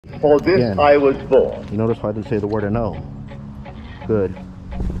For this again, I was born. You notice how I didn't say the word no. Good.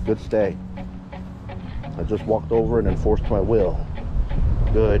 Good stay. I just walked over and enforced my will.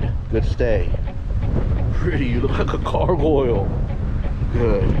 Good. Good stay. Pretty. You look like a gargoyle.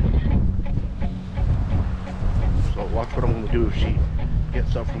 Good. So watch what I'm going to do if she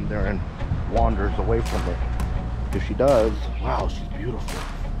gets up from there and wanders away from it. If she does, wow, she's beautiful.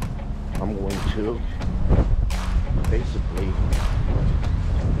 I'm going to basically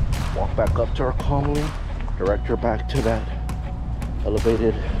walk back up to her calmly, direct her back to that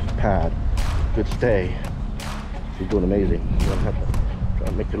elevated pad. Good stay. She's doing amazing. I'm gonna have to try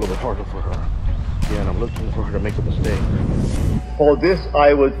to make it a little bit harder for her. Again, I'm looking for her to make a mistake. For this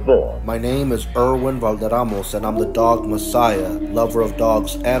I was born. My name is ErwinValderramos, and I'm the dog messiah, lover of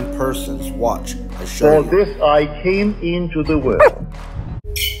dogs and persons. Watch, I show you. For this I came into the world.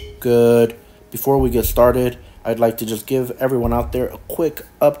 Good. Before we get started, I'd like to just give everyone out there a quick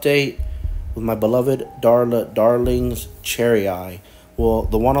update with my beloved darling's cherry eye. Well,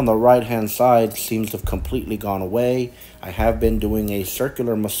 the one on the right hand side seems to have completely gone away. I have been doing a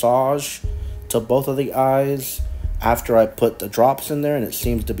circular massage to both of the eyes after I put the drops in there, and it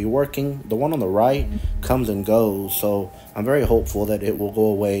seems to be working. The one on the right comes and goes, so I'm very hopeful that it will go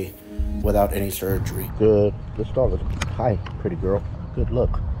away without any surgery. Good. This dog is... Hi, pretty girl. Good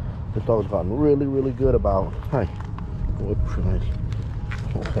look. This dog has gotten really good about... Hi.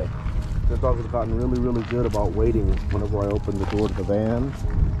 Okay. This dog has gotten really good about waiting whenever I open the door to the van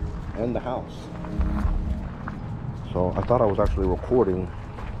and the house. So I thought I was actually recording,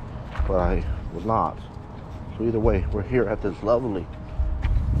 but I was not. So either way, we're here at this lovely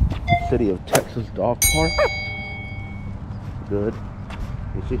City of Texas dog park. Good.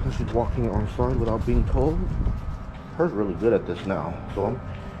 You see how she's walking on her side without being told? Her's really good at this now. So I'm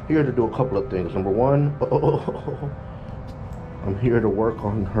here to do a couple of things. Number one, I'm here to work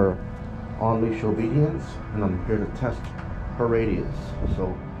on her on-leash obedience, and I'm here to test her radius.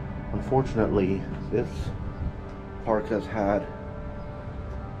 So unfortunately, this park has had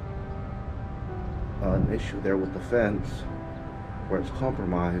an issue there with the fence where it's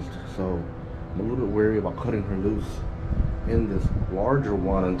compromised. So I'm a little bit wary about cutting her loose in this larger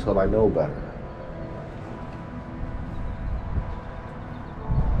one until I know better.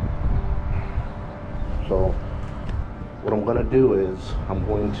 So what I'm gonna do is I'm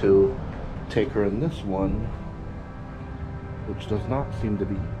going to take her in this one, which does not seem to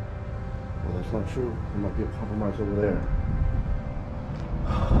be, well, that's not true. There might be a compromise over there.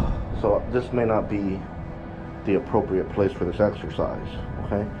 So this may not be the appropriate place for this exercise,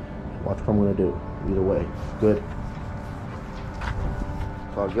 okay? Watch what I'm gonna do, either way. Good.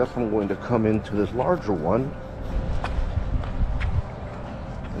 So I guess I'm going to come into this larger one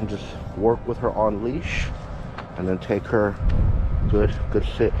and just work with her on leash, and then take her good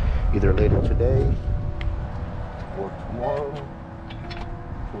sit either later today or tomorrow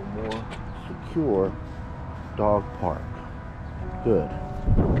to a more secure dog park. Good.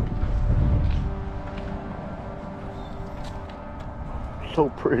 So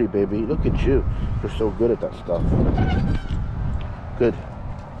pretty, baby. Look at you. You're so good at that stuff. Good.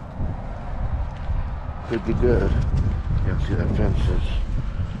 Good. Yeah, see that fence is.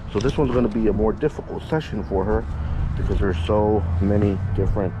 So this one's going to be a more difficult session for her because there's so many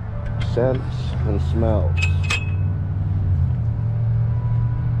different scents and smells.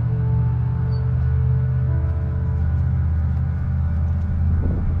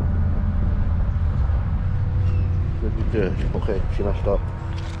 Good. Okay, she messed up.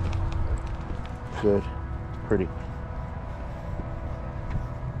 Good. Pretty.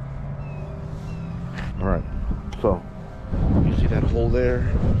 Alright, so you see that hole there?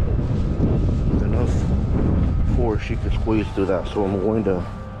 With enough force she could squeeze through that. So I'm going to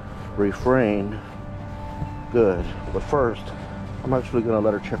refrain. Good. But first, I'm actually going to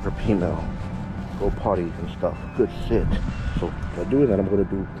let her check her P-mail. Go potty and stuff. Good sit. So by doing that, I'm going to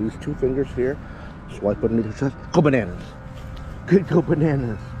do these two fingers here. Swipe underneath her chest. Go bananas. Good, go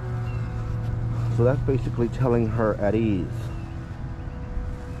bananas. So that's basically telling her at ease.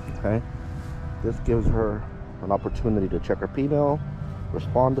 Okay? This gives her an opportunity to check her P-mail,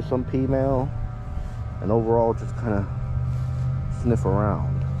 respond to some P-mail, and overall just kind of sniff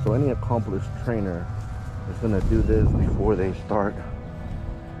around. So any accomplished trainer is going to do this before they start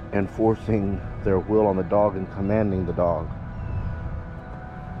enforcing their will on the dog and commanding the dog.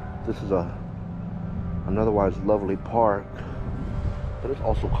 This is an otherwise lovely park, but it's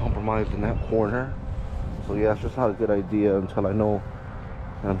also compromised in that corner. So yeah, it's just not a good idea until I know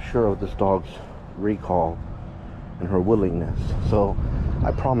and I'm sure of this dog's recall and her willingness. So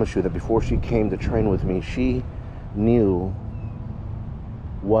I promise you that before she came to train with me, she knew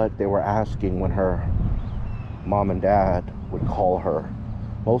what they were asking when her mom and dad would call her.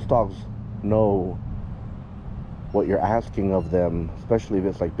 Most dogs know what you're asking of them, especially if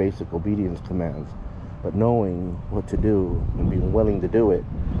it's like basic obedience commands. But knowing what to do and being willing to do it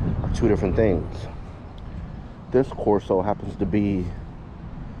are two different things. This Corso happens to be,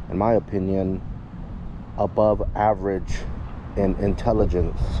 in my opinion, above average in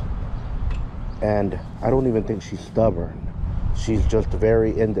intelligence. And I don't even think she's stubborn. She's just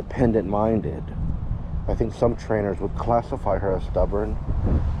very independent-minded. I think some trainers would classify her as stubborn,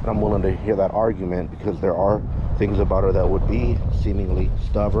 and I'm willing to hear that argument because there are things about her that would be seemingly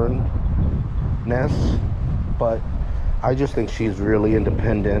stubbornness, but I just think she's really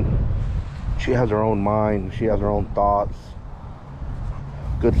independent. She has her own mind, she has her own thoughts.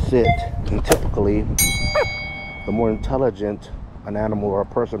 Good sit. And typically, the more intelligent an animal, or a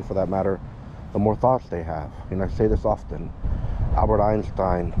person for that matter, the more thoughts they have. And I say this often. Albert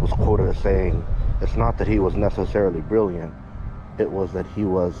Einstein was quoted as saying, it's not that he was necessarily brilliant, it was that he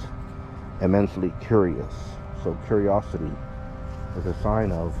was immensely curious. So curiosity is a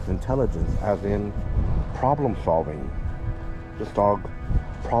sign of intelligence, as in problem solving. This dog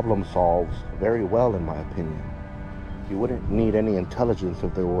problem solves very well, in my opinion. You wouldn't need any intelligence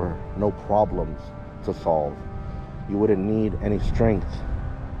if there were no problems to solve. You wouldn't need any strength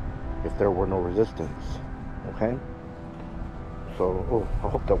if there were no resistance. Okay? So, oh, I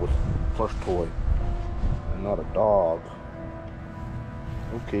hope that was plush toy and not a dog.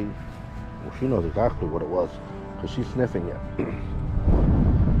 Okay. Well, she knows exactly what it was because she's sniffing it.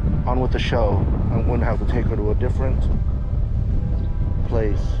 On with the show. I'm going to have to take her to a different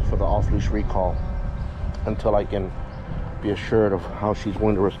place for the off-leash recall until I can be assured of how she's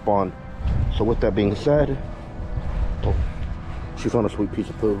going to respond. So with that being said, oh, she found a sweet piece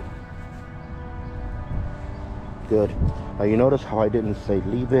of poo. Good. Now you notice how I didn't say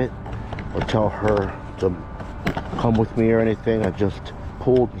leave it or tell her to come with me or anything. I just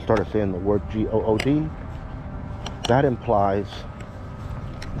pulled and started saying the word G-O-O-D. That implies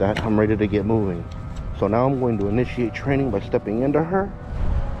that I'm ready to get moving. So now I'm going to initiate training by stepping into her,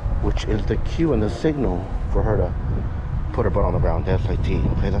 which is the cue and the signal for her to put her butt on the ground, S-I-T.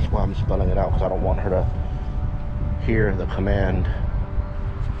 Okay, that's why I'm spelling it out, because I don't want her to hear the command.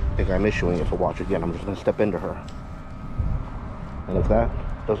 I think I'm issuing it for watch again. I'm just going to step into her. And if that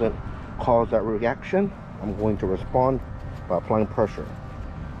doesn't cause that reaction, I'm going to respond by applying pressure.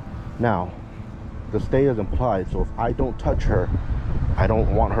 Now, the stay is implied, so if I don't touch her, I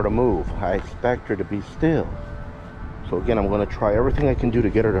don't want her to move. I expect her to be still. So again, I'm going to try everything I can do to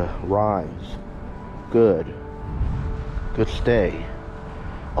get her to rise. Good. Good stay.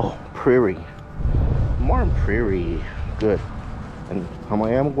 Oh, prairie. Martin prairie. Good. And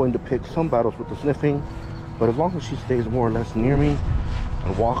I am going to pick some battles with the sniffing, but as long as she stays more or less near me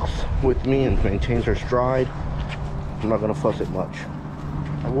and walks with me and maintains her stride, I'm not going to fuss it much.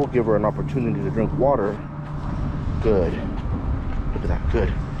 I will give her an opportunity to drink water. Good. Look at that.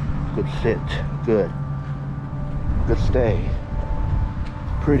 Good. Good sit. Good. Good stay.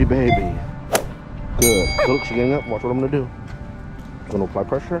 Pretty baby. Good. So look, she's getting up. Watch what I'm going to do. I'm going to apply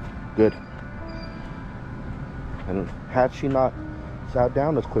pressure. Good. And had she not sat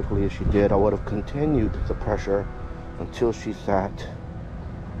down as quickly as she did, I would have continued the pressure until she sat.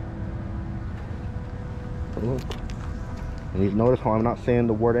 Look. And you notice how I'm not saying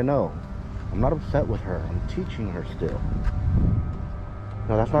the word "no." I'm not upset with her. I'm teaching her still.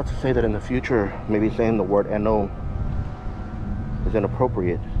 Now that's not to say that in the future maybe saying the word "no" is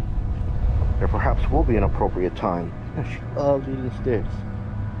inappropriate. There perhaps will be an appropriate time. She loves eating sticks.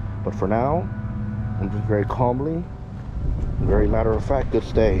 But for now, I'm just very calmly, very matter of fact, good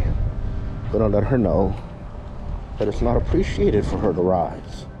stay, gonna let her know that it's not appreciated for her to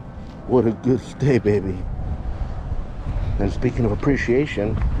rise. What a good stay, baby. And speaking of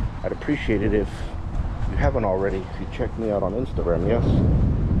appreciation, I'd appreciate it if you haven't already, if you check me out on Instagram, yes?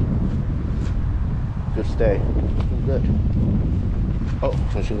 Good stay. Good. Oh,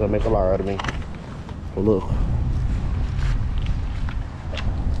 and she's gonna make a liar out of me. Well, look.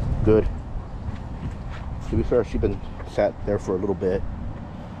 Good. To be fair, she's been sat there for a little bit.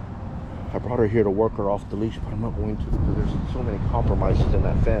 I brought her here to work her off the leash, but I'm not going to because there's so many compromises in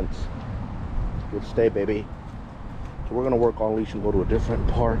that fence. Good stay, baby. So we're gonna work on leash and go to a different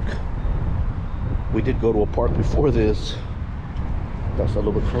park. We did go to a park before this that's a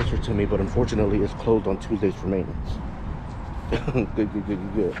little bit closer to me, but unfortunately it's closed on Tuesdays for maintenance.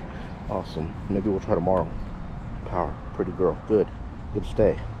 Good. Awesome. Maybe we'll try tomorrow. Power. Pretty girl. Good. Good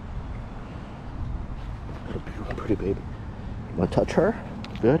stay. Pretty baby. You want to touch her?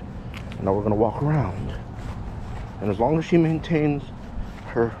 Good. And now we're going to walk around. And as long as she maintains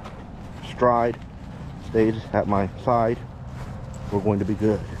her stride, stays at my side, we're going to be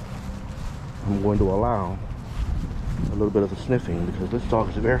good. I'm going to allow a little bit of the sniffing because this dog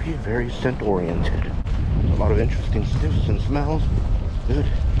is very, very scent oriented. A lot of interesting sniffs and smells. Good.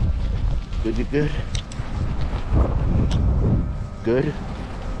 Good, good, good. Good.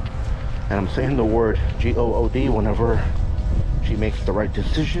 And I'm saying the word G-O-O-D whenever she makes the right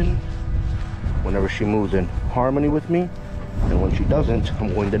decision, whenever she moves in harmony with me, and when she doesn't,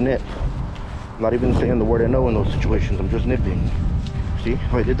 I'm going to nip. I'm not even saying the word I know in those situations, I'm just nipping. See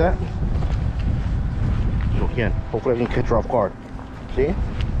how I did that? So again, hopefully I can catch her off guard. See?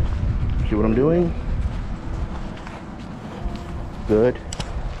 See what I'm doing? Good.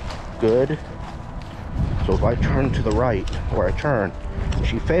 Good. So if I turn to the right, or I turn, if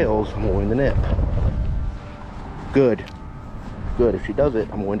she fails, I'm going to nip. Good. Good. If she does it,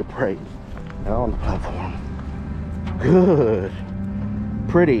 I'm going to praise. Now on the platform. Good.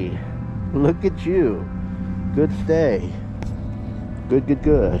 Pretty. Look at you. Good stay. Good, good,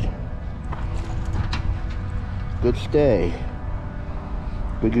 good. Good stay.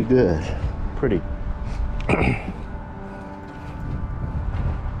 Good, good, good. Pretty.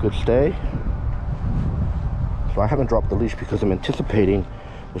 Good stay. So I haven't dropped the leash because I'm anticipating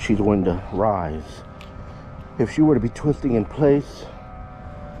that she's going to rise. If she were to be twisting in place,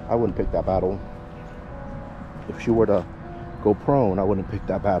 I wouldn't pick that battle. If she were to go prone, I wouldn't pick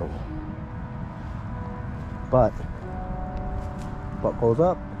that battle. But butt goes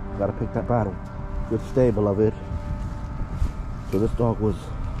up, gotta pick that battle. Good stay, beloved. So this dog was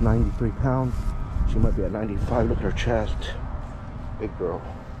 93 pounds. She might be at 95. Look at her chest. Big girl.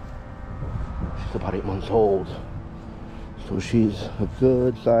 She's about 8 months old. So she's a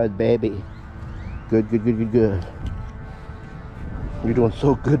good sized baby. Good, good, good, good, good. You're doing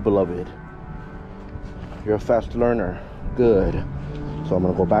so good, beloved. You're a fast learner. Good. So I'm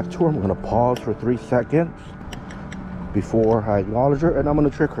gonna go back to her. I'm gonna pause for 3 seconds before I acknowledge her, and I'm gonna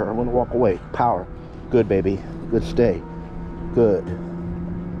trick her. I'm gonna walk away. Power. Good, baby. Good stay. Good.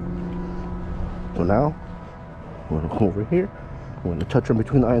 So now, I'm gonna go over here. I'm gonna touch her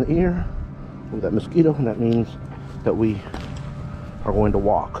between the eye and the ear with that mosquito, and that means that we are going to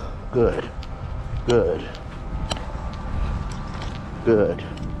walk. Good. Good. Good.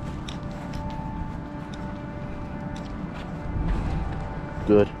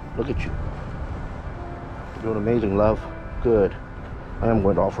 Good. Look at you. You're doing amazing, love. Good. I am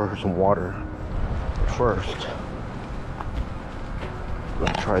going to offer her some water. But first, I'm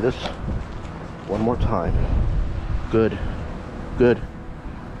going to try this one more time. Good. Good.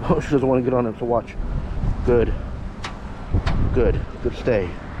 Oh, she doesn't want to get on it, so watch. Good. Good. Good stay.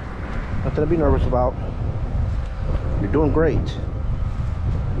 Nothing to be nervous about. You're doing great.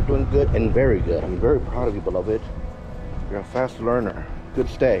 You're doing good and very good. I'm very proud of you, beloved. You're a fast learner. Good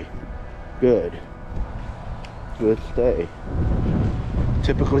stay. Good. Good stay.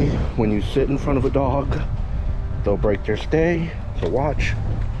 Typically, when you sit in front of a dog, they'll break their stay. So watch.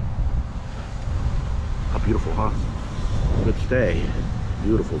 How beautiful, huh? Good stay.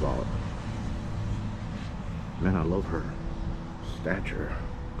 Beautiful dog. Man, I love her stature.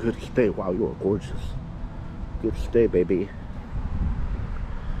 Good stay. Wow, you are gorgeous. Good stay, baby.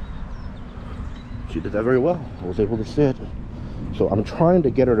 She did that very well. I was able to sit. So I'm trying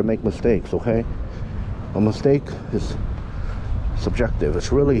to get her to make mistakes, okay? A mistake is subjective.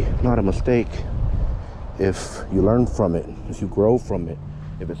 It's really not a mistake if you learn from it, if you grow from it,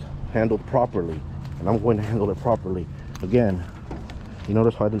 if it's handled properly. And I'm going to handle it properly. Again, you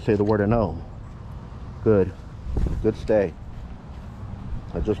notice how I didn't say the word I know. Good. Good stay.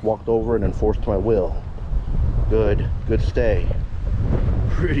 I just walked over and enforced my will. Good. Good stay.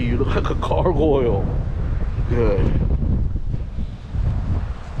 Pretty. You look like a gargoyle. Good.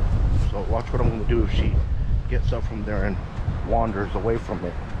 So watch what I'm going to do if she gets up from there and wanders away from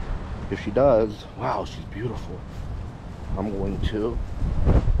it. If she does, wow, she's beautiful. I'm going to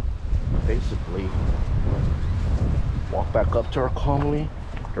basically walk back up to her calmly,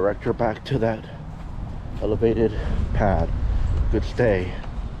 direct her back to that elevated pad. Good stay.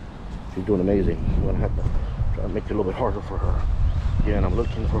 She's doing amazing. I'm gonna have to try to make it a little bit harder for her. Yeah, and I'm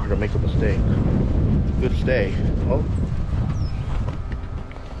looking for her to make a mistake. Good stay. Oh.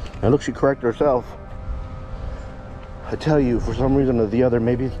 And look, she corrected herself. I tell you, for some reason or the other,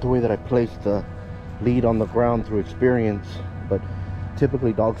 maybe it's the way that I placed the lead on the ground through experience, but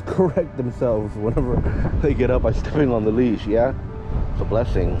typically dogs correct themselves whenever they get up by stepping on the leash. Yeah, it's a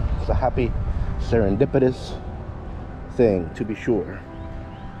blessing. It's a happy serendipitous thing, to be sure.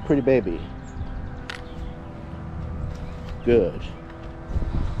 Pretty baby. Good.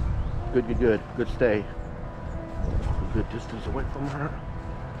 Good, good, good. Good stay. Good distance away from her.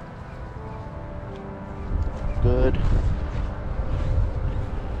 Good.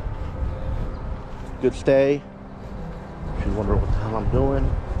 Good stay. She's wondering what the hell I'm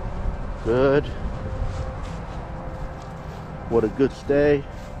doing. Good. What a good stay.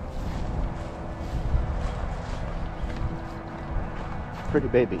 Pretty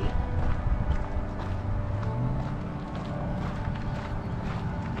baby.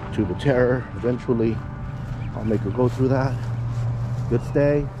 Tube of terror. Eventually, I'll make her go through that. Good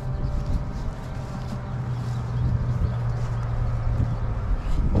stay.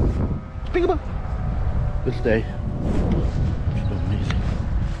 Peekaboo. Good stay. She's doing amazing.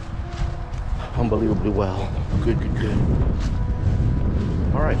 Unbelievably well. Good, good, good.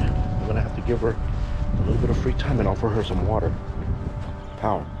 All right, I'm gonna have to give her a little bit of free time and offer her some water.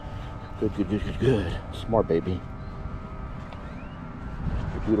 Power. Good, good, good, good, good. Smart baby.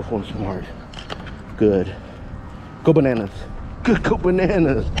 You're beautiful and smart. Good. Go bananas. Good, go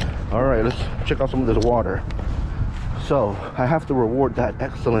bananas. All right, let's check out some of this water. So I have to reward that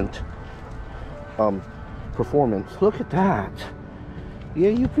excellent performance. Look at that. Yeah,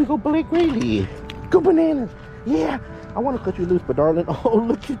 you can go Blake Rayleigh. Go bananas. Yeah, I want to cut you loose, but darling, oh,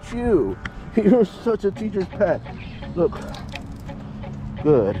 look at you. You're such a teacher's pet. Look.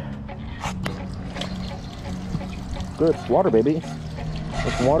 Good. Good. It's water, baby.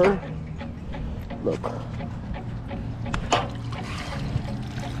 It's water. Look.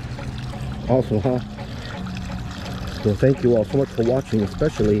 Awesome, huh? Well, thank you all so much for watching,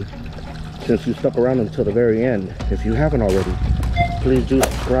 especially since you stuck around until the very end. If you haven't already, please do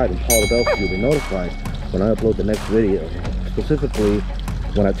subscribe and call the bell so you'll be notified when I upload the next video. Specifically,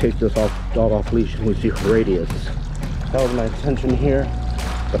 when I take this dog off leash and we see her radius. That was my intention here,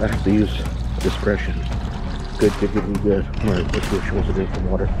 but I have to use discretion. Good, good, good, good, good. All right, let's see if she wants to drink some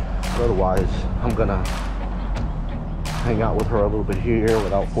water. But otherwise, I'm gonna hang out with her a little bit here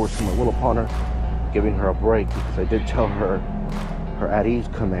without forcing my will upon her, giving her a break, because I did tell her her at ease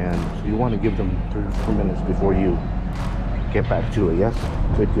command. So you want to give them 3 or 4 minutes before you get back to it, yes?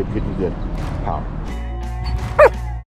 Good, good, good, good, good. Power.